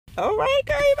All right,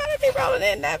 girl, you better be rolling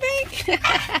in that bank.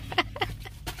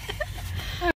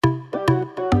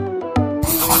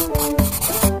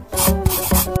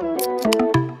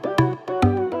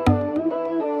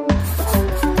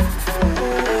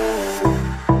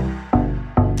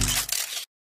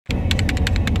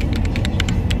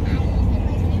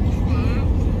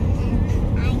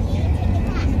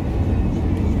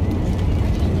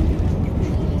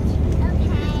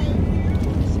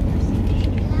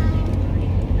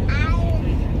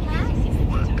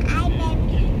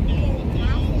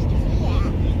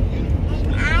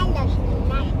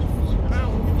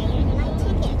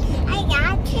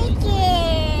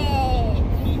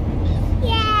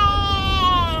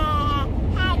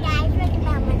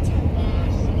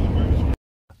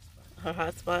 Her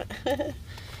hotspot.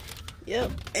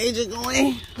 Yep, Asia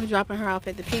going. We're dropping her off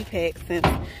at the PPEC since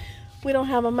we don't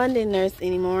have a Monday nurse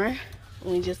anymore.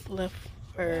 We just left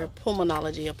her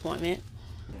pulmonology appointment.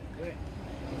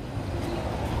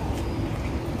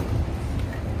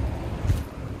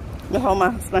 Hold my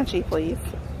scrunchie, please.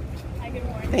 Hi, good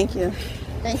morning. Thank you.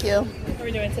 Thank you. How are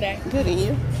we doing today? Good, and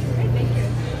you? Great, thank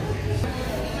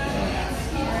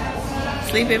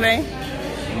you. Sleepy, babe?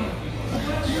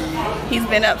 He's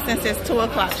been up since his 2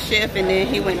 o'clock shift, and then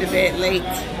he went to bed late.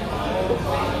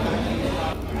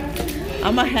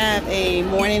 I'm gonna have a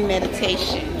morning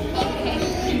meditation.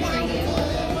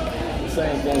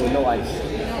 Same thing with no ice.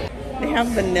 They have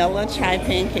vanilla chai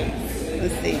pancakes.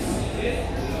 Let's see.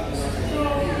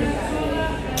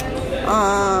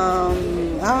 I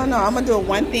don't know. I'm gonna do a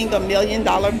one thing $1 million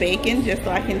bacon just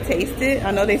so I can taste it.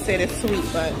 I know they said it's sweet,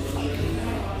 but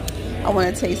I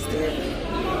want to taste it.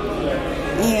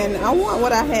 And I want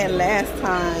what I had last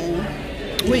time.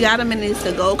 We got them in these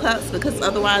to-go cups because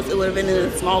otherwise it would have been in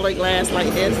a smaller glass like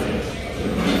this.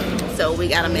 So we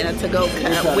got them in a to-go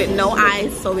cup with no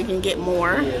ice so we can get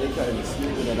more.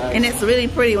 And it's really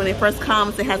pretty. When it first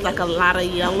comes, it has like a lot of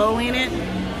yellow in it.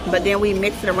 But then we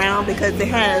mix it around because it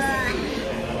has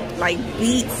like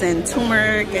beets and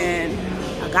turmeric and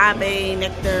agave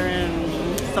nectar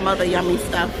and some other yummy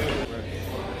stuff.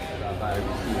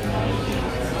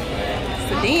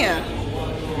 SuddenYah,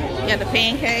 you got the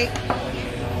pancake.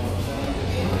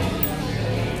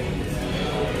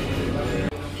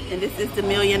 And this is the $1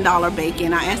 million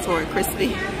bacon. I asked for it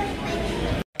crispy.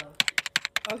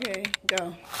 Okay,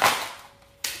 go.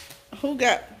 Who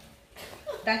got?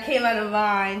 That came out of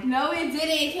mine. No, it didn't.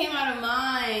 It came out of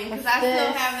mine because I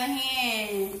still have the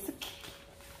hands.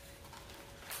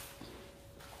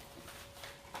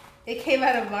 It came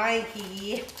out of mine,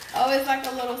 KeKe. Oh, it's like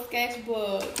a little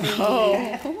sketchbook.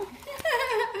 Oh.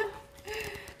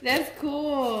 That's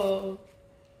cool.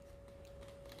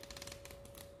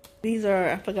 These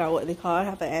are, I forgot what they call. I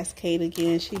have to ask Kate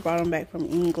again. She brought them back from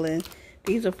England.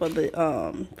 These are for the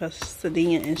for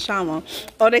SuddenYah and Shauma.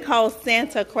 Oh, they call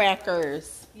Santa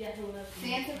crackers.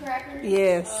 Santa crackers?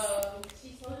 Yes.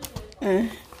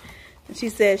 And she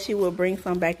said she would bring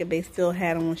some back if they still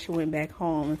had them when she went back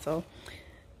home. And so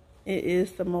it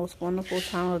is the most wonderful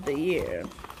time of the year.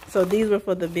 So these were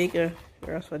for the bigger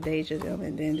girls, for Deja them,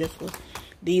 and then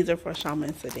these are for Shauma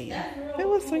and SuddenYah. It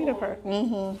was sweet of her.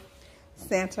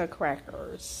 Santa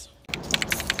crackers.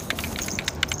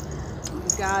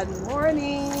 Good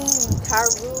morning,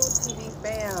 KIRWUTV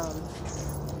fam.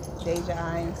 Deja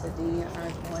Ajah and SuddenYah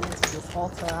are going into this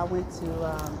Ulta. I went to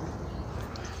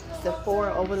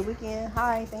Sephora over the weekend.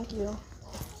 Hi, thank you.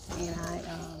 And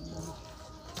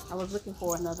I was looking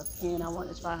for another pen. I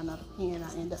wanted to try another pen.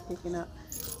 I ended up picking up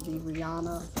the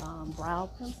Rihanna's brow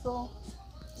pencil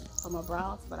for my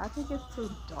brows, but I think it's too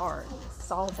dark. It's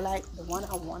all black. The one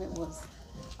I wanted was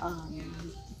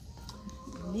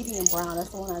medium brown. That's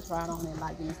the one I tried on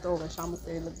in the store. Shauma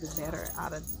said it looked better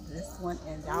out of this one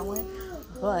and that one,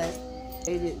 but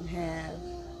they didn't have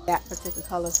that particular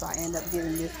color, so I ended up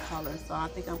getting this color. So I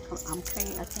think I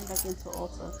came back into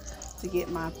Ulta to get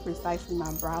precisely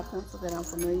my brow pencil that I'm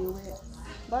familiar with.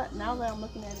 But now that I'm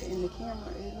looking at it in the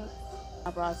camera, it looks,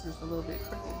 my brows is a little bit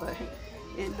crooked, but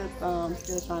it looks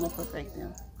still trying to perfect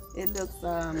them. It looks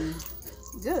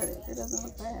good. It doesn't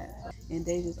look bad. And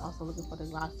Deja's also looking for the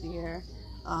Glossier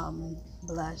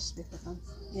blush because I'm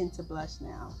into blush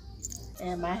now.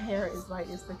 And my hair is like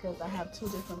this because I have 2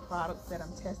 different products that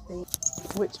I'm testing.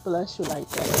 Which blush you like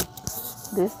better?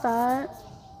 This side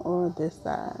or this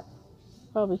side?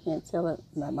 Probably can't tell it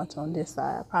that much on this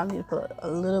side. Probably need to put a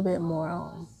little bit more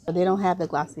on. But they don't have the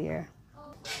Glossier.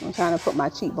 I'm trying to put my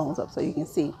cheekbones up so you can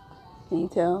see. Can you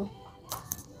tell?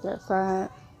 That side,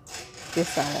 this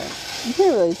side. You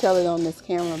can't really tell it on this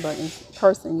camera, but in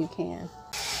person you can.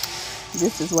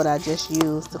 This is what I just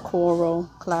used, the Coral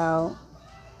Cloud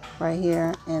right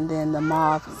here, and then the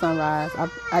mauve sunrise.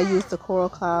 I used the coral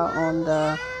cloud on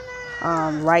the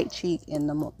right cheek and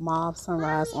the mauve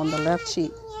sunrise on the left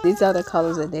cheek. These other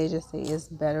colors that they just say is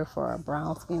better for our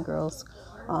brown skin girls.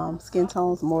 Skin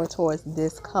tones more towards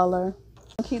this color.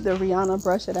 I'll keep the Rihanna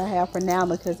brush that I have for now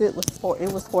because it was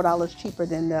 $4 cheaper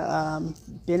than the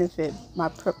Benefit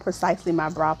precisely my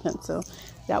brow pencil.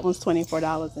 That one's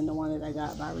 $24, and the one that I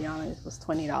got by Rihanna was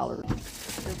 $20.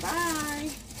 Goodbye.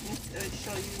 Let's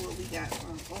show you what we got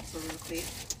from Ulta real quick.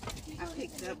 I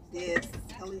picked up this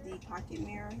LED pocket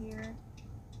mirror here.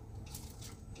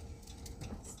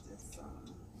 It's this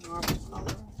marble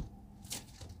color.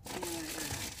 And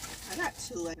I got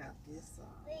two. I got this.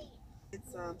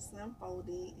 It's slim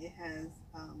folding. It has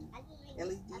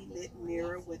LED lit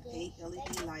mirror with 8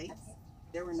 LED lights.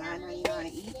 They were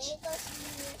 $9.99 each.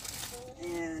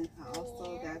 And I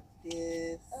also got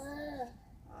this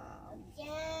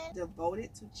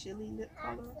Devoted to Chili lip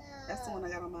color. That's the one I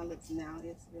got on my lips now.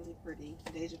 It's really pretty.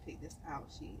 Deja picked this out.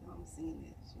 She seen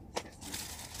it. She was testing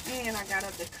it. And I got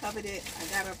up the coveted.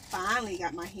 Finally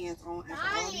got my hands on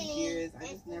after all these years. I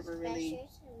just never really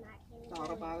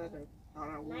thought about it or thought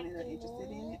I wanted or interested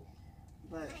in it.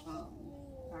 But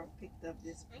I picked up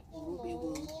this Ruby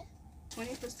Woo.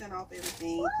 20% off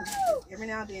everything. Every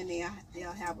now and then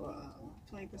they'll have a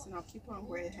 20% off coupon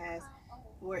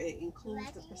where it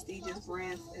includes the prestigious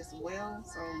brands as well.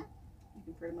 So you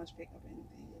can pretty much pick up anything.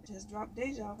 Just dropped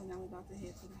Deja off, and now we're about to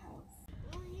head to the house.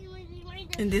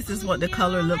 And this is what the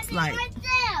color looks like.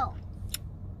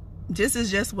 This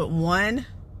is just with one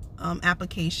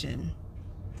application.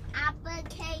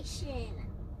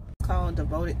 It's called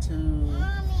Devoted to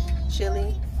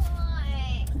Chili.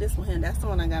 This one here, that's the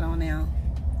one I got on now.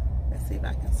 Let's see if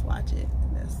I can swatch it.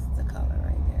 That's the color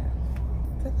right there.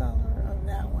 The color of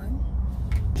that one.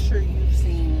 I'm sure you've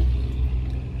seen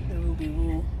the Ruby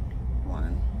Woo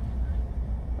one,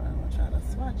 but I'm gonna try to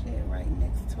swatch it right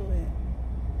next to it.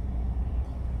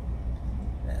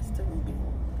 That's the Ruby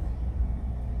Woo.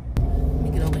 Let me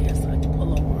get over here so I can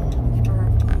pull over. Give her a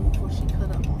food before she cut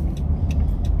up on me.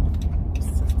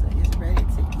 Sister is ready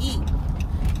to eat.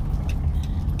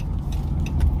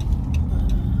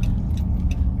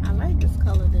 This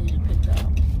color that you picked up.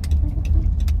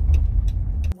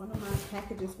 One of my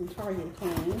packages from Target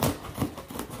came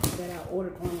that I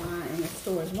ordered online in the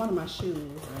store. It's one of my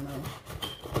shoes. I don't know.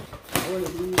 I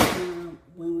ordered these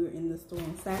when we were in the store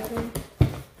on Saturday.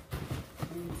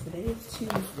 And today is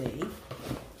Tuesday.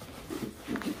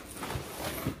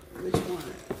 Which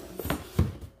one?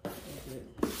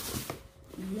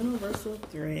 Universal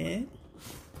thread.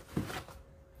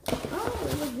 Oh,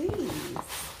 it was these.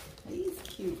 These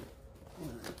cute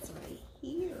ones right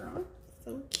here. So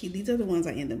cute. These are the ones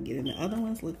I end up getting. The other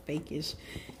ones look fakeish.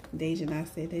 Deja and I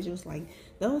said, Deja was like,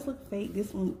 those look fake.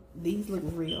 These look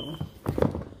real.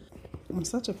 I'm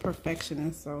such a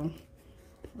perfectionist, so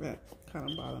that kind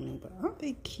of bothered me. But aren't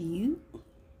they cute?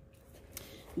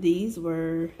 These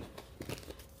were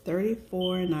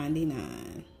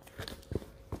 $34.99.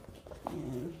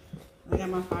 And I got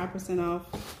my 5% off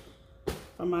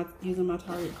from using my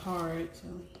Target card. So.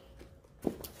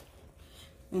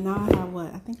 And now I have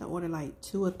I think I ordered like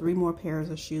 2 or 3 more pairs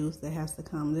of shoes that has to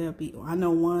come. I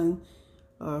know 1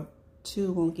 or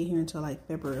 2 won't get here until like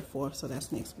February 4th, so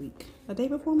that's next week. A day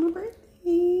before my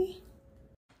birthday.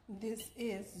 This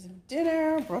is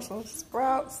dinner: Brussels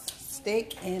sprouts,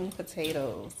 steak, and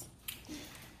potatoes.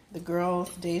 The girls,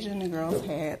 Deja and the girls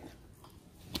had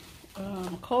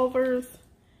Culver's,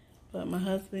 but my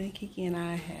husband, KeKe, and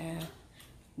I have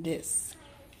this.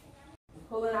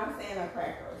 Pulling out Santa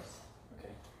crackers.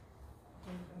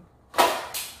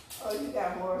 Oh, you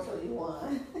got more, so you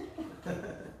won.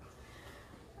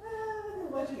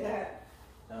 What you got?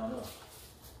 I don't know.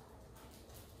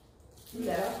 You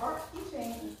got a heart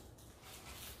keychain.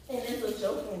 And there's a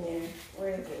joke in there. Where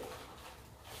is it?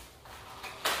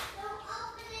 Don't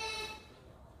open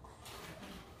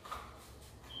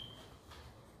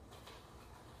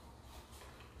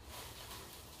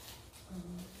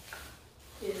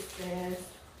it. It says,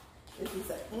 this is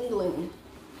an England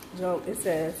joke. It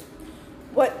says,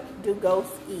 what do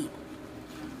ghosts eat?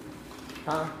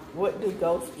 Huh? What do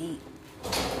ghosts eat?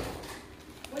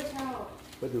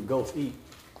 What do ghosts eat?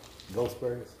 Ghost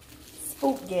birds?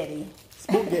 Spookgetty.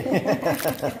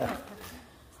 Spookgetty.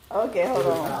 Okay, hold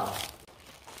on.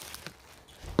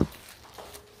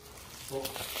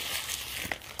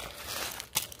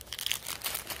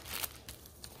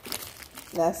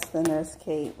 That's the Nurse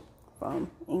Kate from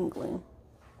England.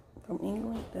 From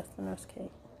England? That's the Nurse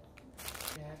Kate.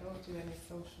 Yeah, I don't do any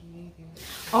social media.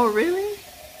 Oh, really?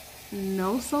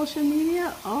 No social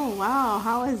media? Oh, wow.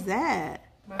 How is that?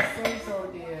 My son's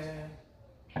already a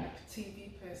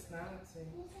TV personality.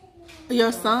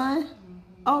 Your son?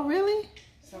 Oh, really?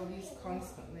 So he's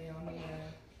constantly on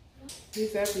there.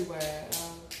 He's everywhere.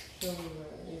 I'll show you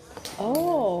where he's.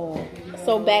 Oh,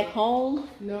 so back home?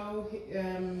 No,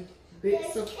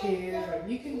 bits of here.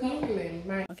 You can Google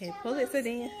him. Okay, pull it,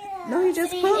 Sadine. No, you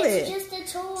just pull it. It's just a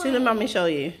toy. See, let mommy show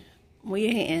you. Move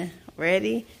your hand.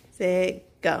 Ready,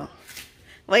 set, go.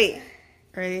 Wait.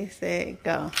 Ready, set,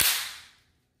 go.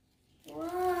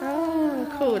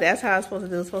 Oh, cool. That's how it's supposed to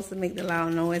do. It's supposed to make the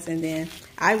loud noise, and then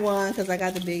I won because I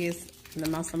got the biggest, the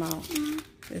most amount.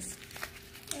 Just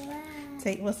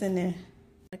take what's in there.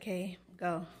 Okay,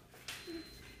 go.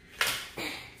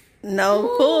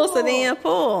 No, pull, Sadine,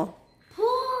 pull.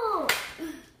 Pull.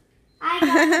 I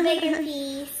got the bigger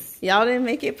piece. Y'all didn't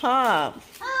make it pop.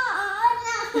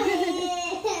 Oh, no.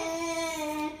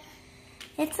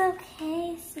 It's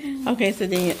okay, Sadine. Okay,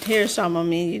 Sadine, here's Shauma.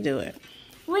 Me and you do it.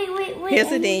 Wait. Here's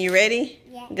Sadine. You ready?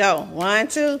 Yeah. Go. 1,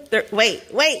 2, 3.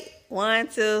 Wait. 1,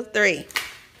 2, 3.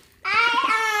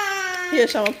 Here,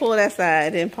 Shauma, pull that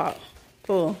side, then pop.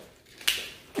 Pull.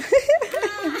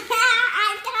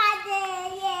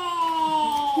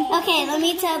 Okay, let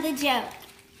me tell the joke.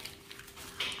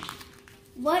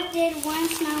 What did one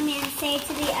snowman say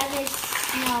to the other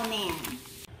snowman?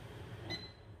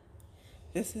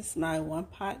 This is my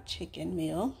one-pot chicken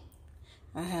meal.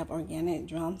 I have organic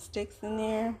drumsticks in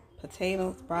there,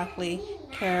 potatoes, broccoli,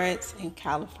 carrots, and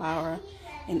cauliflower,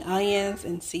 and onions,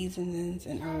 and seasonings,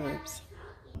 and herbs.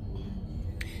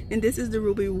 And this is the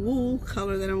ruby wool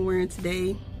color that I'm wearing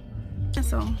today. And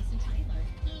so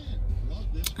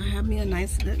I have me a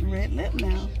nice good red lip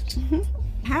now.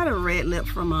 I had a red lip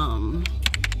from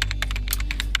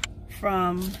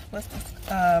what's this?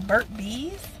 Burnt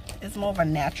Bees. It's more of a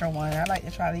natural one. I like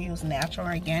to try to use natural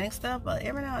organic stuff, but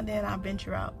every now and then I'll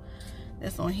venture out.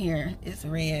 This one here is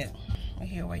red. We're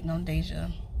here waiting on Deja.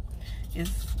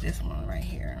 It's this one right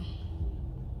here.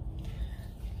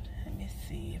 Let me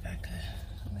see if I could.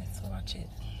 Let's watch it.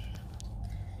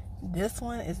 This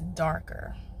one is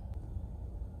darker.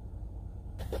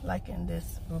 Like in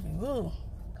this ruby wool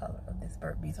color of this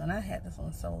Burnt Bees one. I had this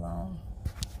one so long.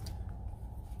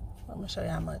 I'm gonna show you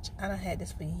how much. I done had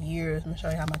this for years. I'm gonna show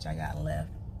you how much I got left.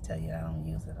 Tell you I don't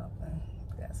use it up and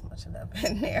got so much left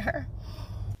in there.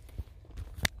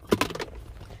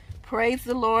 Praise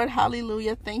the Lord,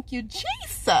 hallelujah. Thank you,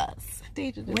 Jesus.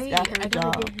 Deja just got her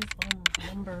job. Get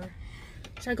his number.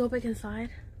 Should I go back inside?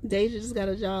 Deja just got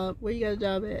a job. Where you got a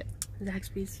job at?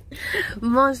 Zaxby's.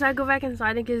 Mom, should I go back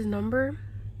inside and get his number?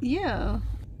 Yeah.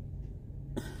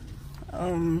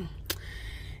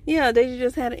 Yeah, they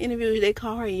just had an interview. They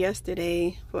called her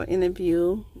yesterday for an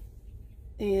interview,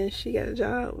 and she got a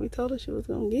job. We told her she was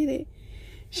gonna get it.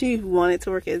 She wanted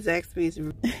to work at Zaxby's.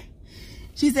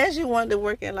 She said she wanted to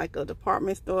work at like a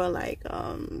department store, like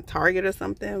Target or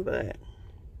something, but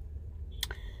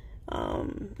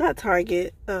not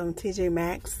Target, TJ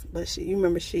Maxx. But you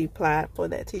remember she applied for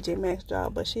that TJ Maxx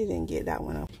job, but she didn't get that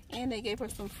one up. And they gave her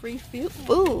some free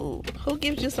food. Who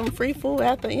gives you some free food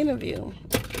after the interview?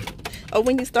 Oh,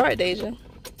 when you start, Deja?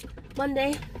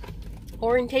 Monday.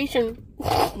 Orientation.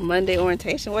 Monday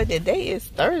orientation. What, the day is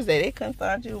Thursday. They couldn't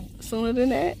start you sooner than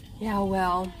that. Yeah,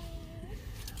 well,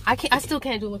 I still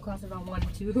can't do lacrosse if I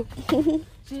wanted to.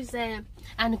 She said,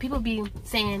 and the people be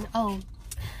saying, oh,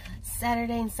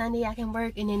 Saturday and Sunday I can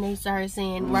work, and then they start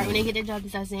saying, right when they get their job, they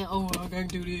start saying, oh, I can't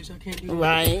do this, I can't do that.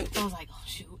 Right. I was like, oh,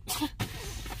 shoot.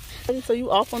 So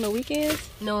you off on the weekends?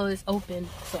 No, it's open,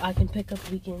 so I can pick up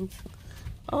weekends.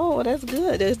 Oh, well, that's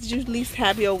good. You at least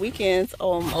have your weekends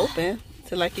open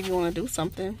to, like, if you want to do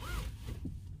something.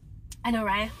 I know,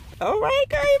 right? All right,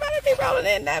 girl, you better be rolling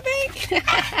in that bank.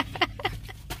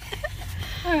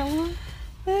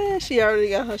 She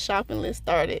already got her shopping list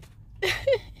started.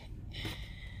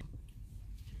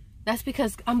 That's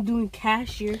because I'm doing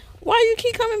cashier. Why you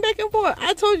keep coming back and forth?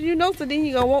 I told you no, so then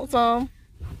you gonna want some.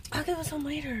 I'll give us some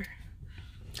later.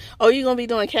 Oh, you gonna be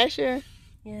doing cashier?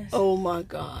 Yes. Oh my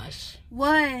gosh.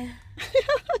 What? You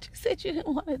said you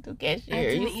didn't want to do cashier.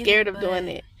 didn't You scared either, of doing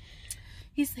it.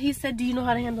 He said, do you know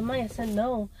how to handle money? I said,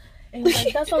 no. And he's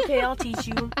like, that's okay, I'll teach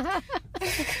you.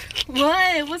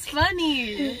 What? What's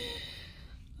funny?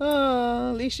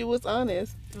 Oh, at least you was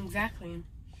honest. Exactly.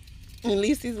 At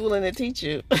least he's willing to teach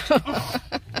you.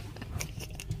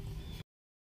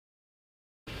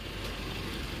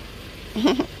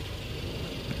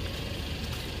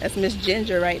 That's Miss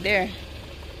Ginger right there.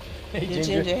 Hey, Your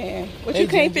ginger hair. What, Hey, you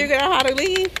can't Ginger. figure out how to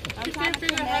leave? You can't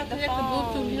figure out how to connect the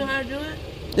Bluetooth. You know how to do it?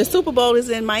 The Super Bowl is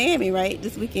in Miami, right,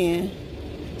 this weekend.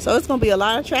 So it's going to be a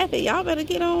lot of traffic. Y'all better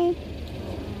get on.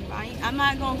 I'm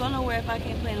not gonna go nowhere if I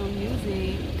can't play no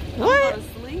music. What? I'm gonna go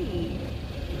to sleep.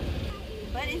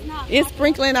 But it's not. It's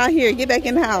sprinkling out here. Get back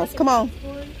in the house. Come on.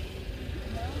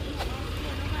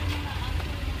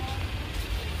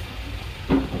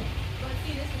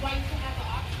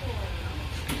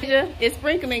 It's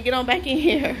sprinkling. Get on back in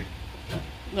here.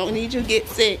 Don't need you to get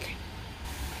sick.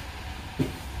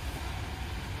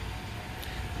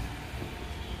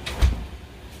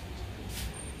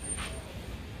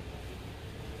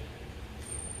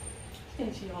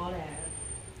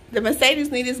 The Mercedes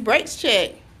need its brakes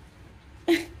checked.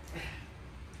 She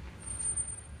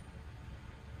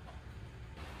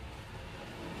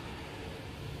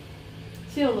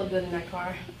don't look good in that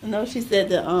car. No, she said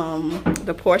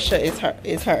the Porsche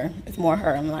is her. It's more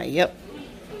her. I'm like, yep.